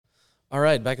All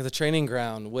right, back at the training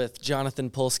ground with Jonathan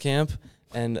Pulskamp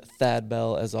and Thad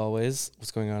Bell, as always.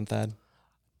 What's going on, Thad?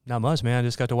 Not much, man. I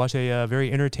just got to watch a very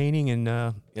entertaining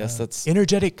and that's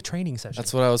energetic training session.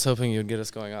 That's what I was hoping you'd get us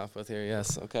going off with here.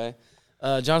 Yes, okay.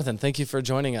 Jonathan, thank you for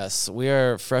joining us. We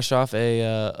are fresh off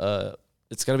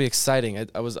it's going to be exciting.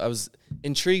 I was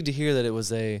intrigued to hear that it was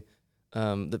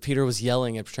that Peter was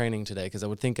yelling at training today, because I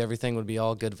would think everything would be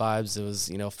all good vibes. It was,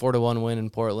 4-1 win in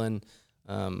Portland.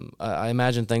 I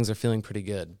imagine things are feeling pretty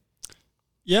good.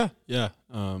 Yeah.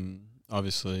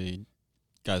 Obviously,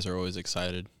 guys are always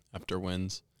excited after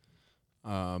wins.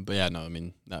 But yeah, no, I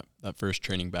mean, that first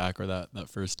training back, or that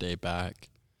first day back,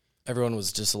 everyone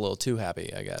was just a little too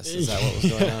happy, I guess. Is that what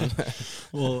was going on?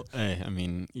 Well, hey, I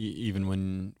mean, even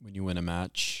when you win a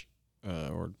match,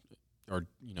 or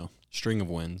string of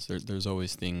wins, there's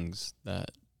always things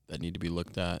that need to be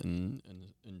looked at, and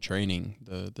in training,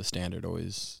 the standard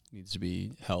always needs to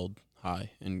be held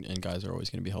high, and guys are always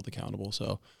going to be held accountable.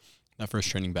 So that first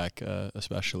training back,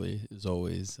 especially, is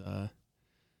always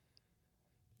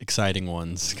exciting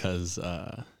ones, because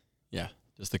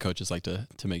just the coaches like to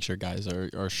make sure guys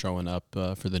are showing up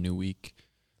for the new week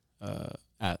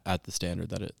at the standard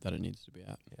that it needs to be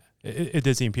at. Yeah, it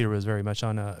did seem Peter was very much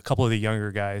on a couple of the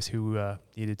younger guys who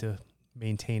needed to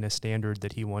maintain a standard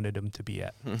that he wanted them to be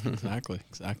at. Exactly.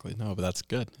 No, but that's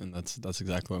good, and that's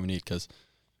exactly what we need, because,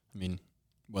 I mean,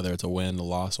 whether it's a win, a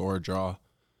loss, or a draw,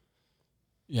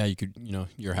 yeah, you could,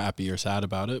 you're happy or sad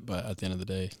about it, but at the end of the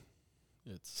day,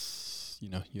 it's,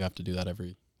 you have to do that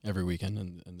every weekend,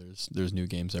 and there's new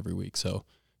games every week. So,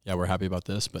 yeah, we're happy about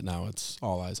this, but now it's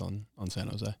all eyes on San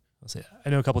Jose. I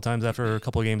know a couple times after a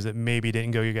couple of games that maybe didn't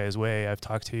go your guys' way, I've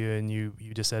talked to you, and you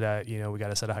just said, we got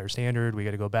to set a higher standard. We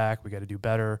got to go back. We got to do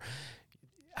better.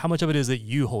 How much of it is that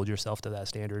you hold yourself to that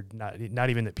standard?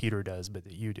 Not even that Peter does, but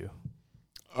that you do.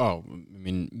 Oh, I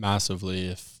mean, massively.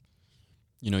 If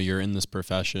you're in this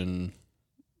profession,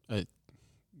 and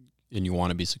you want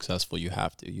to be successful, you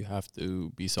have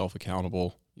to be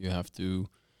self-accountable. You have to,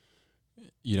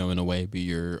 in a way, be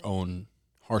your own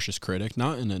harshest critic,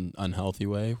 not in an unhealthy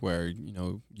way where,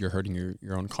 you're hurting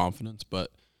your own confidence,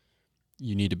 but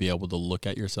you need to be able to look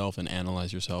at yourself and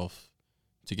analyze yourself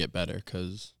to get better,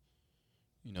 because,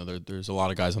 there's a lot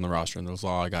of guys on the roster, and there's a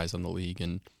lot of guys on the league,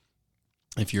 and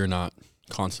if you're not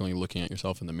constantly looking at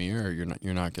yourself in the mirror,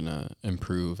 you're not going to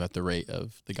improve at the rate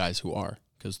of the guys who are,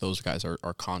 because those guys are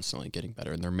constantly getting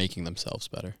better, and they're making themselves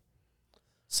better.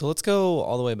 So let's go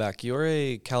all the way back. You're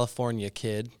a California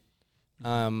kid.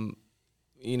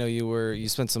 You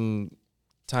spent some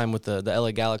time with the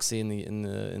LA Galaxy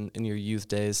in your youth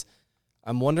days.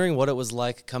 I'm wondering what it was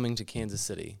like coming to Kansas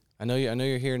City. I know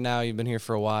you're here now. You've been here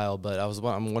for a while, but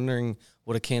I'm wondering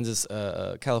what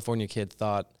a California kid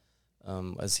thought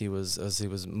as he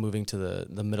was moving to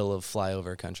the middle of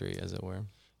flyover country, as it were.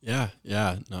 Yeah.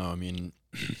 No, I mean,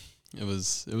 it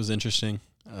was interesting.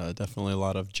 Definitely a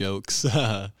lot of jokes.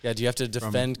 Yeah, do you have to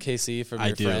defend KC from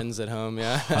your friends at home?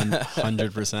 Yeah,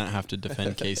 100% have to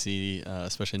defend KC,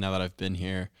 especially now that I've been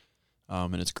here,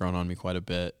 and it's grown on me quite a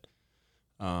bit.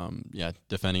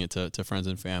 Defending it to friends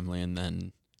and family, and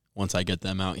then once I get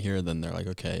them out here, then they're like,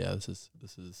 okay, yeah,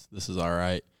 this is all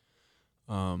right.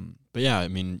 But yeah, I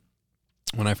mean,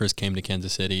 when I first came to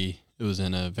Kansas City, it was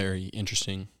in a very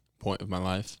interesting point of my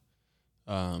life.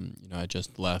 I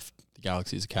just left the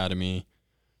Galaxy's academy.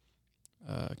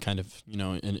 Kind of, in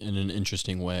an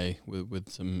interesting way, with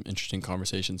some interesting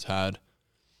conversations had.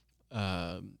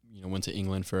 Went to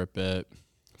England for a bit,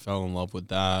 fell in love with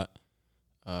that,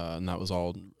 and that was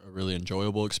all a really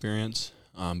enjoyable experience.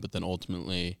 But then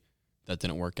ultimately, that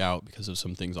didn't work out because of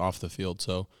some things off the field.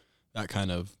 So that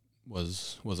kind of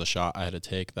was a shot I had to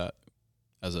take that,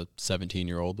 as a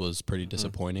 17-year-old, was pretty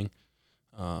disappointing.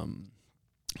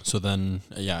 So then,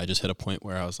 I just hit a point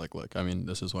where I was like, look, I mean,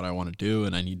 this is what I want to do,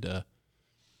 and I need to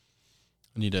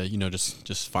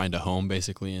just find a home,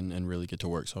 basically, and really get to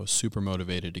work. So I was super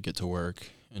motivated to get to work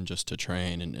and just to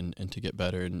train and to get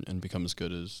better and become as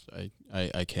good as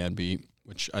I can be,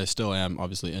 which I still am,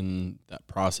 obviously, in that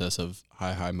process of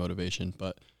high motivation.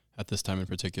 But at this time in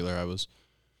particular, I was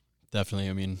definitely,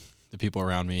 I mean, the people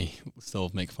around me still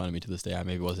make fun of me to this day. I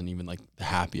maybe wasn't even like the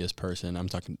happiest person. I'm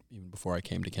talking even before I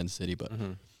came to Kansas City, but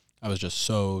I was just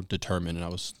so determined,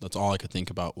 and that's all I could think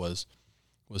about was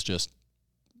just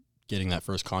getting that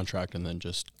first contract and then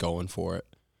just going for it.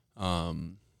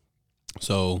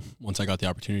 So once I got the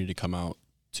opportunity to come out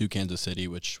to Kansas City,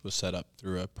 which was set up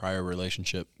through a prior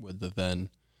relationship with the then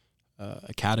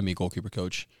academy goalkeeper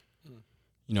coach,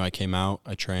 I came out,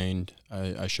 I trained,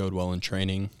 I showed well in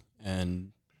training,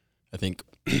 and I think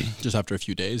just after a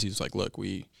few days, he's like, look,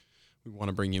 we want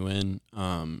to bring you in,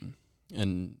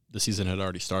 and the season had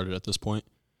already started at this point.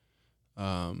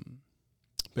 But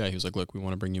yeah, he was like, "Look, we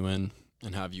want to bring you in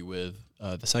and have you with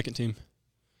the second team."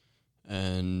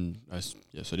 And I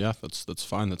said, "Yeah, that's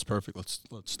fine. That's perfect.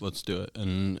 Let's do it."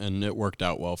 And it worked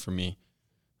out well for me.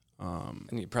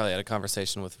 And you probably had a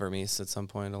conversation with Vermees at some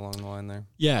point along the line there.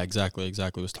 Yeah, exactly.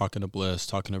 Was talking to Bliss,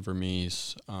 talking to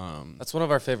Vermees. That's one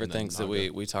of our favorite things that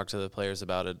we talk to the players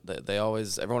about it.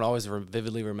 Everyone always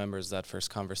vividly remembers that first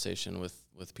conversation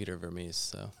with Peter Vermees.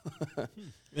 So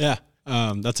yeah,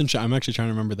 that's interesting. I'm actually trying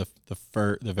to remember the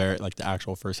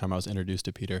actual first time I was introduced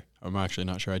to Peter. I'm actually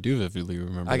not sure I do vividly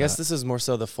remember. I guess this is more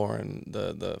so the foreign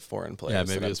players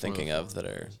that I'm thinking of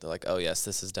they're like, oh yes,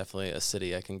 this is definitely a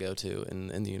city I can go to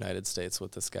in the United States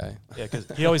with this guy. Yeah, because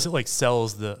he always like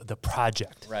sells the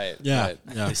project. Right. Yeah. Right.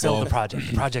 Yeah. They sell the project.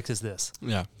 The project is this.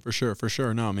 Yeah, for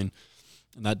sure. No, I mean,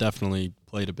 and that definitely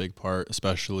played a big part,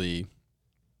 especially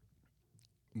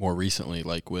more recently,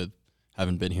 like with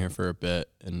having been here for a bit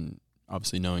and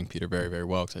obviously knowing Peter very, very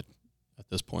well. Because at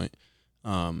this point,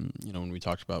 when we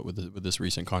talked about with this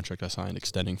recent contract I signed,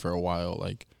 extending for a while,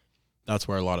 like that's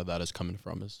where a lot of that is coming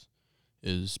from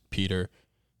is Peter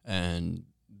and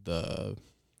the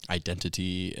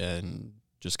identity and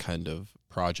just kind of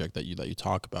project that you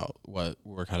talk about, what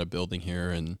we're kind of building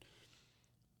here, and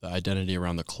the identity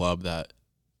around the club that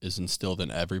is instilled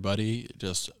in everybody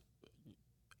just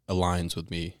aligns with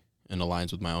me and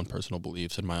aligns with my own personal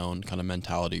beliefs and my own kind of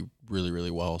mentality really, really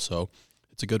well. So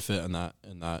it's a good fit in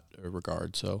that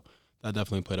regard. So that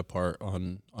definitely played a part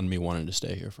on me wanting to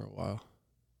stay here for a while.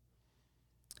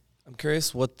 I'm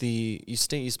curious what you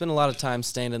spend a lot of time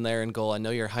standing there in goal. I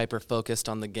know you're hyper focused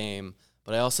on the game,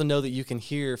 but I also know that you can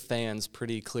hear fans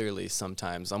pretty clearly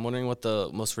sometimes. I'm wondering what the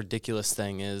most ridiculous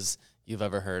thing is you've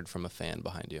ever heard from a fan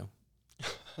behind you.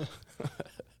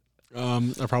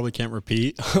 I probably can't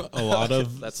repeat a lot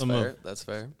of That's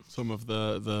fair. Some of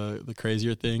the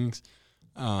crazier things.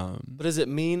 But is it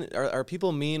mean? Are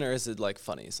people mean, or is it like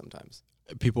funny sometimes?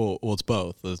 People, well, it's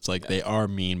both. It's like they are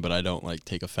mean, but I don't like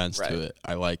take offense to it.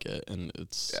 I like it, and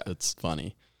it's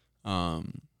funny. But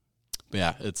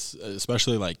yeah, it's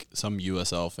especially like some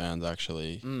USL fans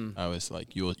actually. I was like,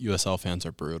 USL fans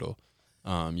are brutal.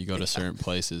 You go to certain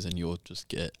places and you'll just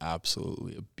get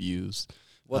absolutely abused.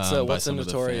 What's a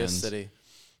notorious city?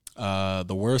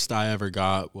 The worst I ever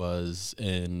got was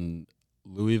in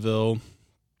Louisville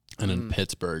and in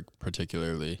Pittsburgh,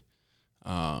 particularly.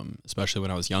 Especially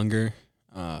when I was younger.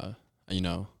 Not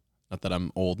that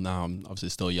I'm old now. I'm obviously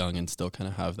still young and still kind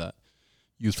of have that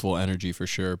youthful energy for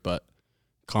sure, but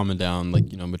calming down,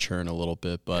 maturing a little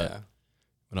bit. But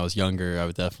when I was younger, I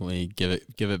would definitely give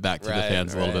it back to the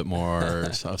fans a little bit more. Or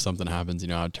if something happens,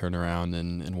 I'd turn around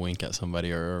and wink at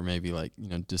somebody, or maybe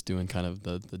just doing kind of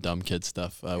the dumb kid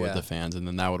stuff with the fans, and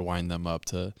then that would wind them up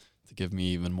to give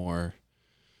me even more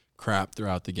crap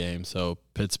throughout the game. So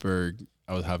Pittsburgh,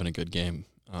 I was having a good game,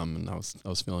 and I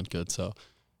was feeling good. So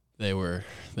they were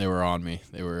on me.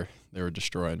 They were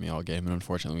destroying me all game, and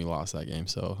unfortunately we lost that game.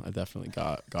 So I definitely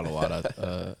got a lot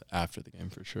after the game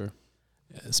for sure.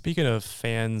 Speaking of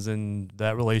fans and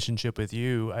that relationship with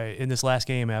you, in this last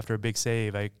game after a big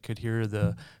save, I could hear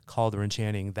the Calderon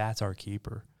chanting, "That's our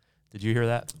keeper." Did you hear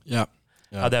that? Yeah.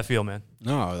 How'd that feel, man?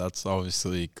 No, that's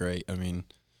obviously great. I mean,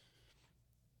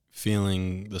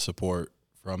 feeling the support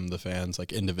from the fans,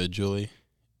 like individually,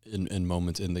 in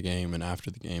moments in the game and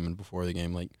after the game and before the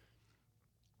game,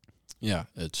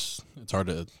 it's hard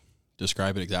to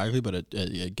describe it exactly, but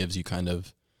it gives you kind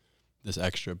of this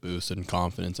extra boost in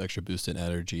confidence, extra boost in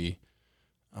energy.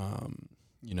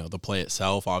 The play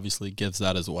itself obviously gives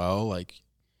that as well. Like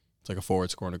it's like a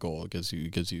forward scoring a goal. It gives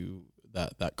you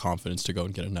that confidence to go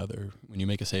and get another. When you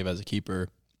make a save as a keeper,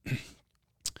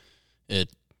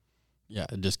 it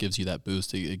just gives you that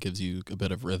boost. It gives you a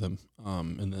bit of rhythm.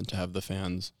 And then to have the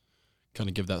fans kind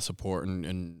of give that support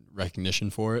and recognition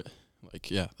for it,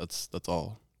 that's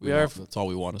all. That's all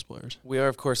we want as players. We are,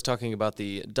 of course, talking about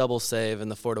the double save and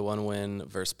the 4-1 win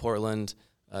versus Portland,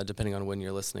 depending on when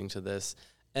you're listening to this.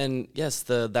 And yes,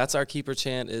 "That's our keeper"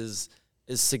 chant is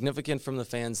significant from the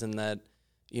fans in that,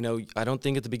 I don't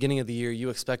think at the beginning of the year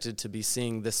you expected to be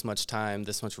seeing this much time,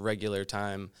 this much regular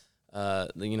time.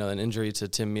 An injury to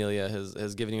Tim Melia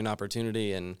has given you an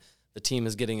opportunity, and the team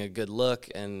is getting a good look,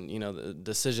 and the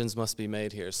decisions must be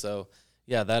made here. So.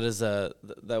 Yeah, that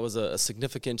was a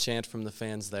significant chant from the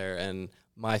fans there, and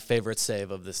my favorite save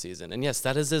of the season. And yes,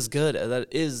 that is as good. That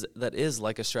is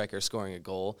like a striker scoring a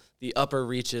goal. The upper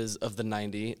reaches of the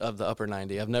upper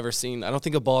 90. I've never seen. I don't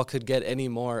think a ball could get any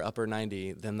more upper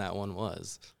 90 than that one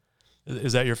was.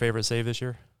 Is that your favorite save this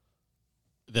year?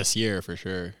 This year for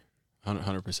sure,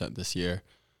 100% this year.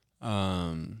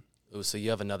 Ooh, so you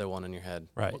have another one in your head.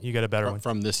 Right. You got a better one.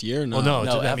 From this year? No. Well,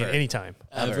 No, I mean, ever. anytime.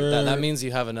 Ever. That means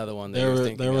you have another one that you're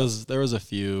thinking there of. was a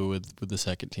few with the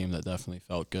second team that definitely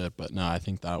felt good, but no, I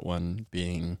think that one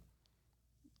being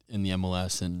in the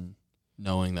MLS and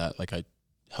knowing that like I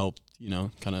helped,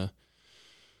 kind of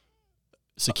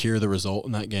secure the result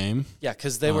in that game. Yeah,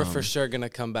 because they were for sure going to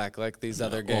come back like these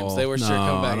other games. They were sure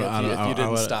come back if you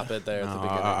didn't stop it there at the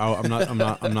beginning.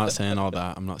 I'm not saying all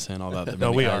that. I'm not saying all that.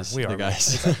 No, we are. The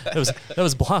guys. that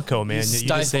was Blanco, man. You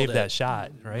just saved it. that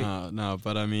shot, right? No,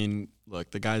 but I mean,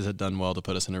 look, the guys had done well to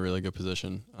put us in a really good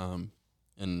position.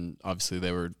 And obviously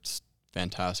they were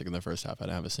fantastic in the first half. I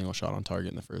didn't have a single shot on target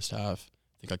in the first half.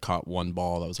 I think I caught one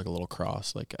ball that was like a little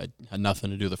cross. Like I had nothing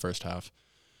to do the first half.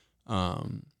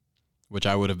 Which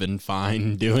I would have been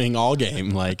fine doing all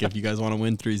game. Like, if you guys want to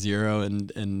win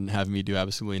 3-0 and have me do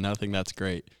absolutely nothing, that's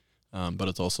great. But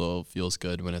it also feels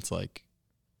good when it's like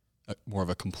more of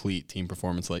a complete team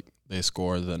performance. Like, they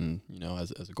score, then,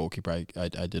 as a goalkeeper, I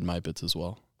did my bits as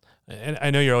well. And I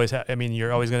know you're always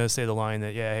you're always going to say the line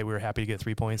that, hey, we were happy to get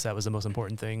 3 points. That was the most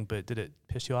important thing. But did it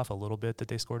piss you off a little bit that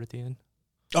they scored at the end?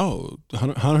 Oh,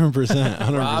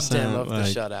 100%. Robbed him of the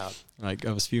shutout. Like,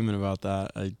 I was fuming about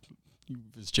that. I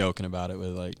was joking about it with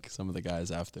like some of the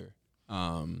guys after.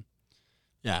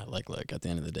 Yeah, like look, at the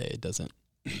end of the day, it doesn't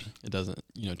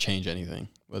change anything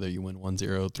whether you win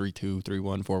 1-0, 3-2,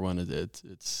 3-1,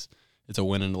 4-1. It's a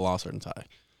win and a loss or a tie.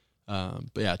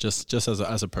 But yeah, just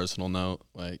as a personal note,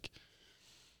 like,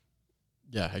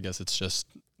 yeah, I guess it's just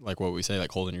like what we say,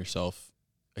 like holding yourself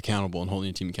accountable and holding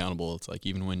your team accountable. It's like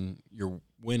even when you're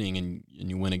winning and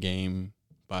you win a game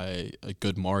by a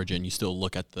good margin, you still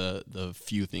look at the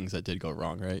few things that did go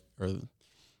wrong, right? Or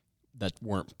that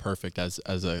weren't perfect as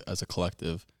a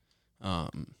collective.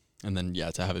 And then, yeah,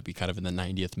 to have it be kind of in the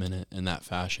 90th minute in that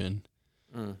fashion.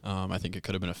 I think it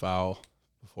could have been a foul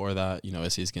before that.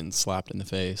 Izzy's getting slapped in the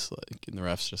face, like, and the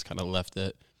refs just kind of left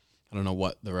it. I don't know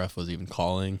what the ref was even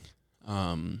calling.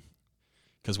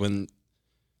 Because when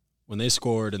they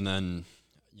scored and then,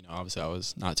 obviously I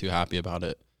was not too happy about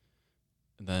it.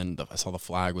 And then I saw the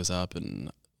flag was up,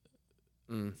 and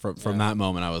from that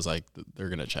moment, I was like, they're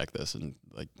going to check this. And,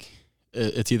 like,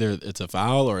 it's either it's a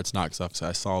foul or it's not, because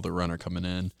I saw the runner coming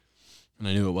in, and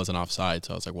I knew it wasn't offside.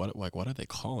 So I was like, what are they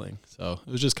calling? So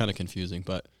it was just kind of confusing.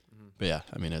 But yeah,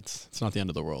 I mean, it's not the end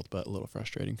of the world, but a little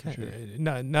frustrating for sure.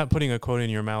 Not putting a quote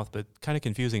in your mouth, but kind of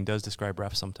confusing does describe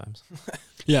refs sometimes.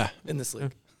 Yeah. In this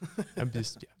league.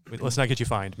 Let's not get you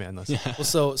fined, man. Yeah. Well,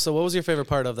 so what was your favorite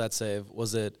part of that save?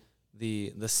 Was it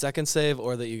the second save,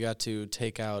 or that you got to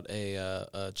take out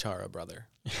a Chara brother?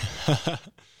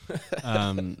 No,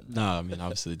 I mean,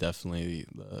 obviously, definitely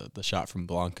the shot from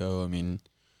Blanco. I mean,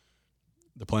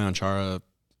 the play on Chara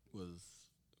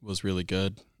was really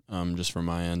good. Just from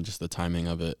my end, just the timing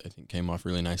of it, I think, came off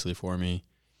really nicely for me.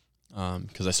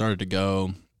 Because I started to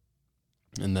go,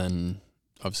 and then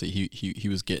obviously he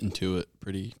was getting to it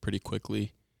pretty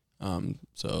quickly.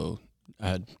 So I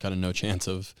had kind of no chance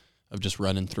of just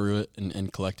running through it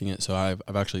and collecting it. So I've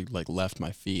actually like left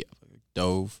my feet,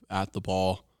 dove at the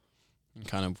ball, and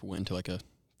kind of went into like a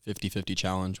 50-50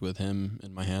 challenge with him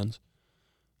in my hands.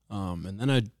 And then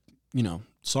I,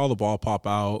 saw the ball pop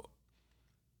out,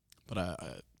 but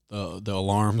the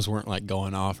alarms weren't like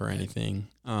going off or anything.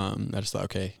 I just thought,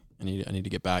 okay, I need to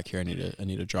get back here. I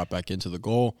need to drop back into the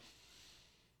goal.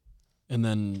 And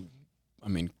then, I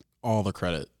mean, all the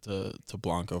credit to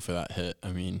Blanco for that hit.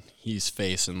 I mean, he's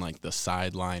facing like the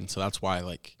sideline, so that's why,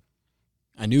 like,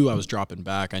 I knew I was dropping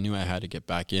back. I knew I had to get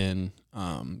back in,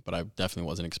 but I definitely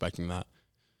wasn't expecting that.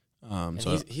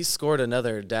 So he scored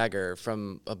another dagger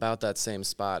from about that same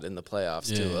spot in the playoffs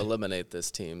to eliminate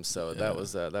this team. So that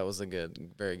was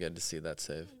very good to see that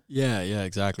save. Yeah,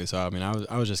 exactly. So I mean,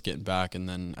 I was just getting back, and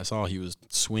then I saw he was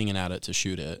swinging at it to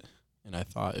shoot it, and I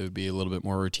thought it would be a little bit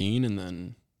more routine. And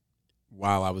then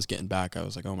while I was getting back, I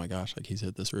was like, oh my gosh, like, he's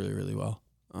hit this really, really well.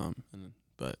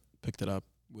 But picked it up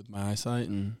with my eyesight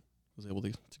and was able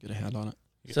to get a hand on it.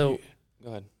 So go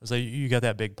ahead. So you got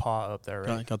that big paw up there,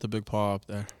 right? Got the big paw up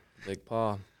there. Big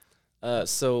paw.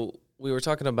 So we were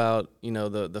talking about,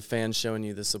 the fans showing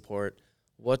you the support.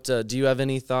 What do you have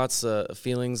any thoughts,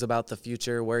 feelings about the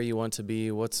future, where you want to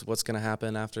be, what's going to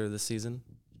happen after the season?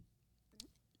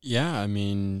 Yeah, I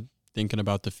mean, thinking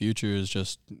about the future is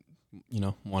just,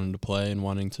 wanting to play and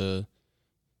wanting to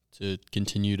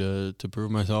continue to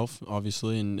prove myself,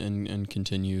 obviously, and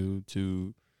continue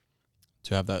to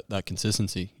have that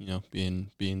consistency, being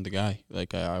the guy.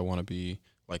 Like, I want to be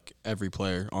like every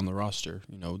player on the roster,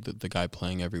 the guy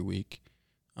playing every week.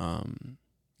 I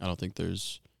don't think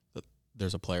there's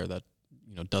a player that,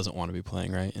 doesn't want to be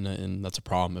playing, right? And that's a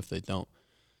problem if they don't.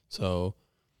 So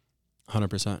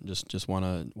 100%. Just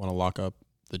want to lock up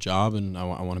the job, and I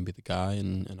want to be the guy,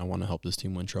 and I want to help this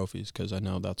team win trophies, because I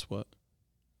know that's what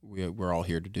we're all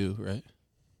here to do, right?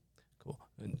 Cool.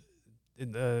 And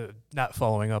not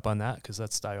following up on that, because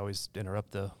I always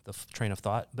interrupt the train of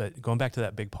thought, but going back to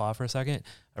that big paw for a second,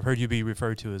 I've heard you be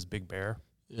referred to as Big Bear.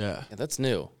 Yeah. Yeah, that's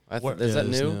new. Is that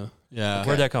new? Yeah.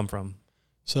 Where'd that come from?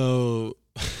 So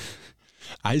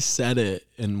I said it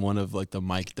in one of like the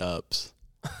mic'd ups,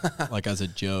 like as a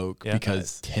joke,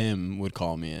 because Tim would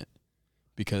call me it,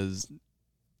 because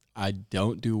I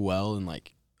don't do well in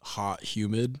like hot,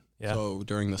 humid. Yeah. So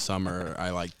during the summer, I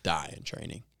like die in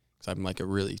training, because I'm like a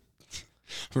really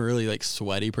like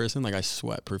sweaty person. Like I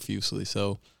sweat profusely.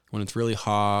 So when it's really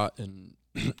hot and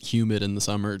humid in the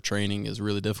summer, training is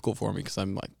really difficult for me, because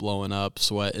I'm like blowing up,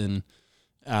 sweating,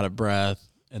 out of breath.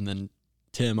 And then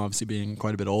Tim, obviously being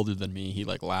quite a bit older than me, he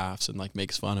like laughs and like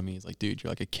makes fun of me. He's like, dude,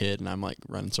 you're like a kid, and I'm like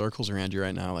running circles around you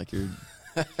right now. Like you're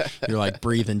like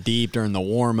breathing deep during the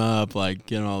warm up, like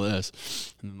getting all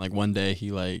this. And then like one day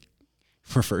he like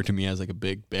referred to me as like a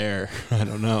big bear. I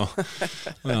don't know.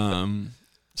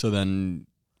 So then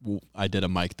I did a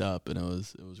mic'd up, and it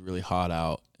was really hot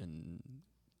out, and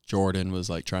Jordan was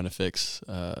like trying to fix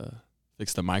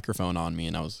the microphone on me,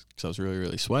 and I was really,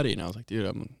 really sweaty, and I was like, dude,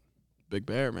 I'm a big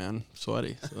bear, man,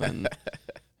 sweaty. So then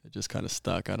it just kind of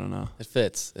stuck. I don't know. It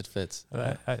fits.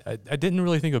 I didn't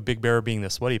really think of Big Bear being the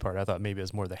sweaty part. I thought maybe it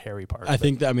was more the hairy part. I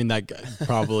think that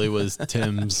probably was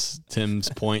Tim's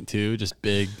point too. Just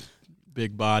big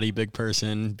body, big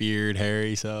person, beard,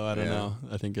 hairy. So I don't know.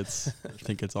 I think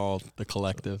it's all the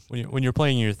collective. When you're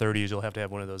playing in your 30s, you'll have to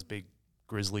have one of those big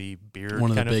grizzly beard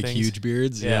one of the kind of big things. huge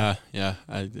beards. Yeah.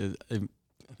 I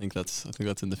think that's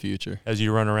in the future. As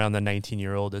you run around, the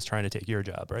 19-year-old is trying to take your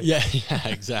job, right? Yeah,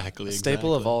 exactly.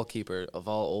 Staple of all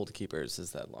old keepers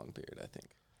is that long beard, I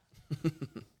think.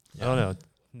 I don't know.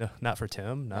 No, not for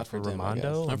Tim, not for Tim,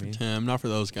 Ramondo. Not for Tim, not for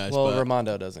those guys. Well, but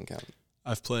Ramondo doesn't count.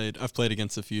 I've played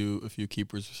against a few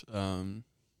keepers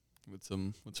with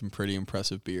some pretty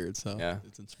impressive beards. So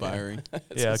it's inspiring.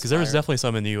 Yeah, because there was definitely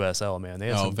some in the USL, man. They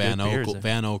had some Van good beards.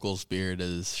 Van Okel's beard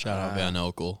is shout out Van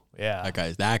Okel. Yeah,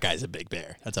 that guy's a big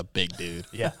bear. That's a big dude.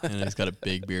 Yeah, and he's got a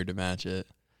big beard to match it.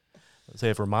 Let's say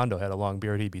if Ramondo had a long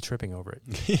beard, he'd be tripping over it.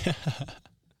 Yeah.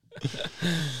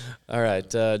 All right,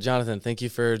 Jonathan, thank you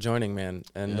for joining, man.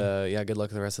 And good luck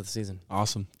with the rest of the season.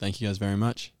 Awesome. Thank you guys very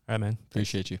much. All right, man.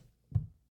 Appreciate you.